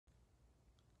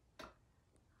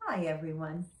Hi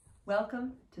everyone,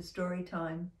 welcome to Story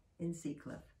Time in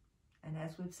Seacliff. And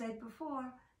as we've said before,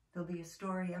 there'll be a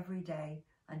story every day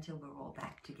until we're all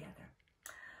back together.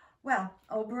 Well,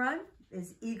 Oberon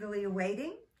is eagerly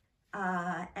awaiting,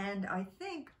 and I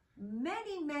think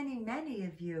many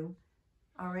of you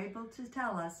are able to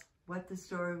tell us what the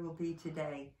story will be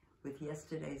today with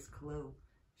yesterday's clue.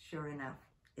 Sure enough,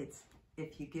 it's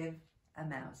If You Give a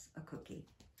Mouse a Cookie.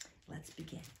 Let's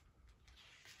begin.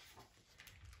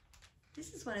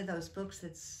 This is one of those books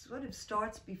that sort of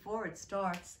starts before it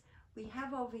starts. We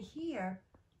have over here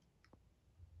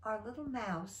our little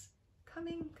mouse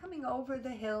coming over the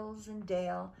hills and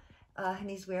dale, and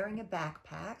he's wearing a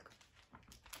backpack.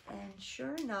 And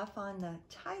sure enough, on the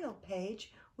title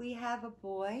page, we have a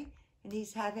boy, and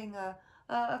he's having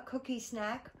a cookie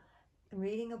snack and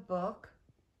reading a book.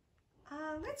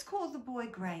 Let's call the boy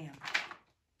Graham.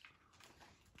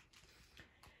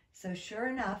 So sure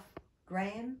enough,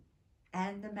 Graham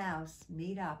and the mouse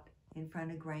meet up in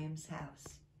front of Graham's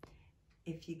house.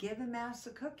 If you give a mouse a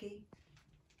cookie,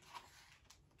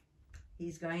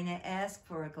 he's going to ask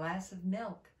for a glass of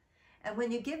milk. And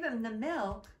when you give him the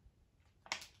milk,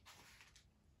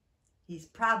 he's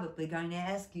probably going to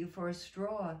ask you for a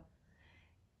straw.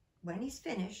 When he's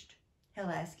finished, he'll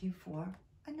ask you for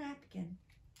a napkin.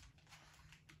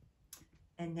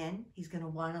 And then he's going to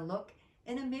want to look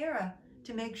in a mirror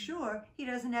to make sure he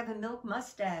doesn't have a milk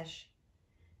mustache.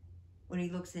 When he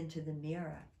looks into the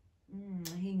mirror,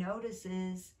 he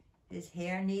notices his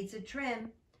hair needs a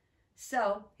trim.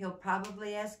 So he'll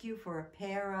probably ask you for a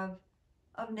pair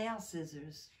of nail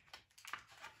scissors.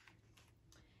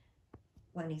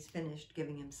 When he's finished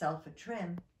giving himself a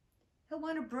trim, he'll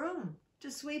want a broom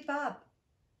to sweep up.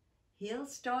 He'll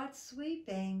start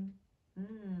sweeping.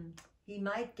 He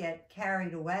might get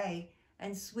carried away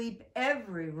and sweep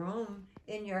every room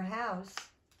in your house.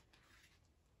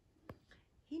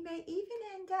 He may even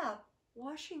end up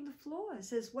washing the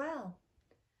floors as well.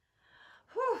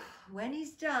 Whew, when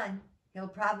he's done, he'll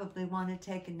probably want to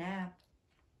take a nap.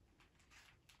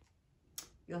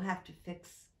 You'll have to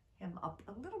fix him up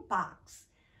a little box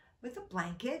with a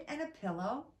blanket and a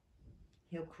pillow.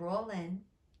 He'll crawl in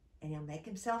and he'll make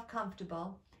himself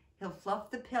comfortable. He'll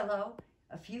fluff the pillow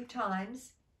a few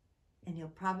times and he'll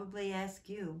probably ask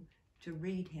you to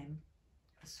read him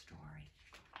a story.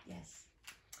 Yes.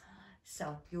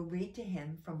 So you'll read to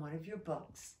him from one of your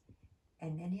books,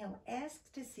 and then he'll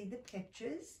ask to see the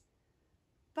pictures.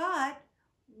 But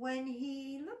when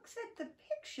he looks at the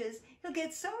pictures, he'll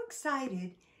get so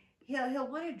excited, he'll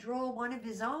want to draw one of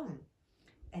his own.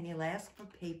 And he'll ask for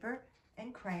paper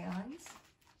and crayons,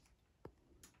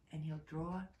 and he'll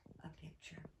draw a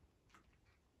picture.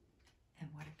 And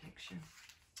what a picture.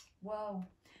 Whoa.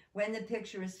 When the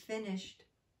picture is finished,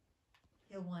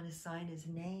 he'll want to sign his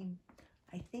name.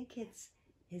 I think it's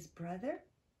his brother,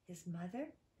 his mother,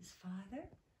 his father.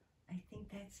 I think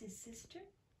that's his sister.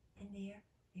 And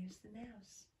there's the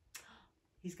mouse.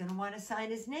 He's going to want to sign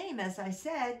his name, as I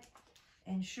said.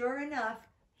 And sure enough,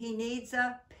 he needs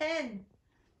a pen.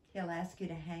 He'll ask you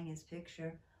to hang his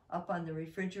picture up on the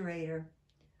refrigerator,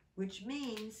 which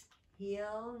means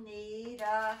he'll need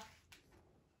a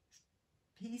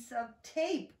piece of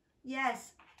tape.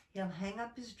 Yes, he'll hang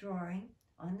up his drawing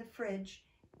on the fridge,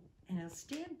 and he'll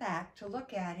stand back to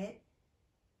look at it,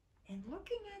 and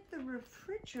looking at the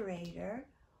refrigerator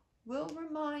will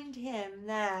remind him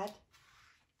that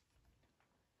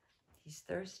he's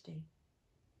thirsty.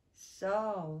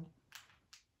 So,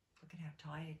 look at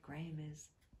how tired Graham is.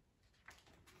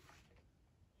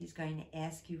 He's going to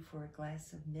ask you for a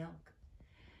glass of milk.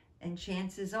 And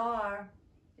chances are,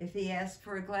 if he asks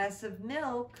for a glass of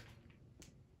milk,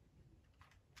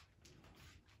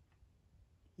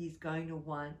 he's going to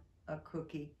want a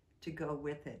cookie to go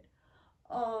with it.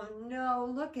 Oh no,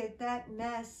 look at that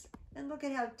mess. And look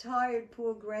at how tired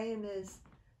poor Graham is.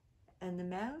 And the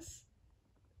mouse,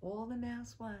 all the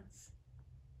mouse wants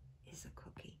is a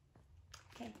cookie.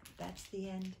 Okay, that's the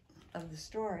end of the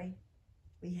story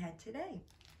we had today.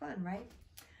 Fun, right?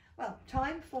 Well,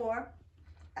 time for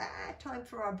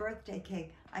our birthday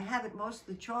cake. I have it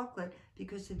mostly chocolate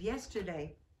because of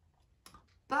yesterday.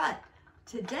 But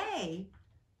today,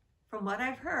 from what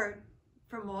I've heard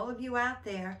from all of you out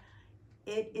there,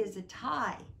 it is a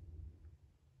tie.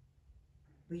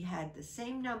 We had the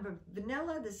same number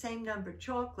vanilla, the same number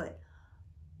chocolate.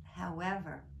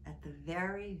 However, at the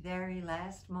very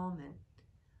last moment,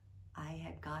 I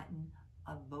had gotten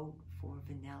a vote for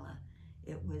vanilla.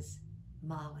 It was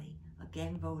Molly,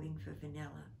 again voting for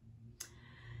vanilla.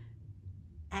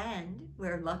 And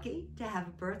we're lucky to have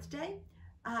a birthday.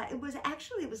 It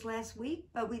was last week,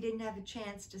 but we didn't have a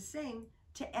chance to sing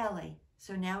to Ellie.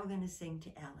 So now we're going to sing to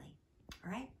Ellie.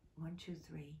 All right? 1, 2,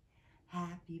 3.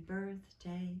 Happy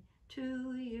birthday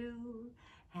to you.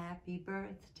 Happy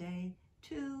birthday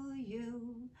to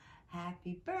you.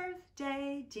 Happy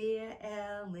birthday, dear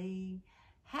Ellie.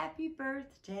 Happy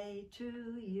birthday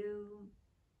to you.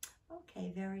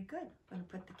 Okay, very good. I'm going to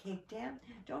put the cake down.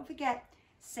 Don't forget,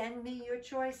 send me your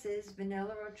choices,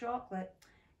 vanilla or chocolate.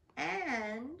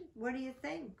 And what do you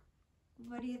think?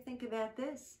 What do you think about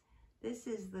this? This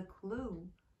is the clue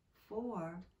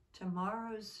for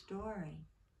tomorrow's story.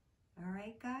 All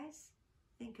right, guys?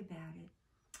 Think about it.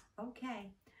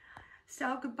 Okay.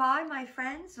 So goodbye, my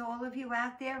friends, all of you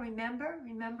out there. Remember,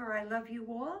 I love you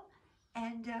all.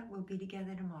 And we'll be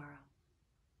together tomorrow.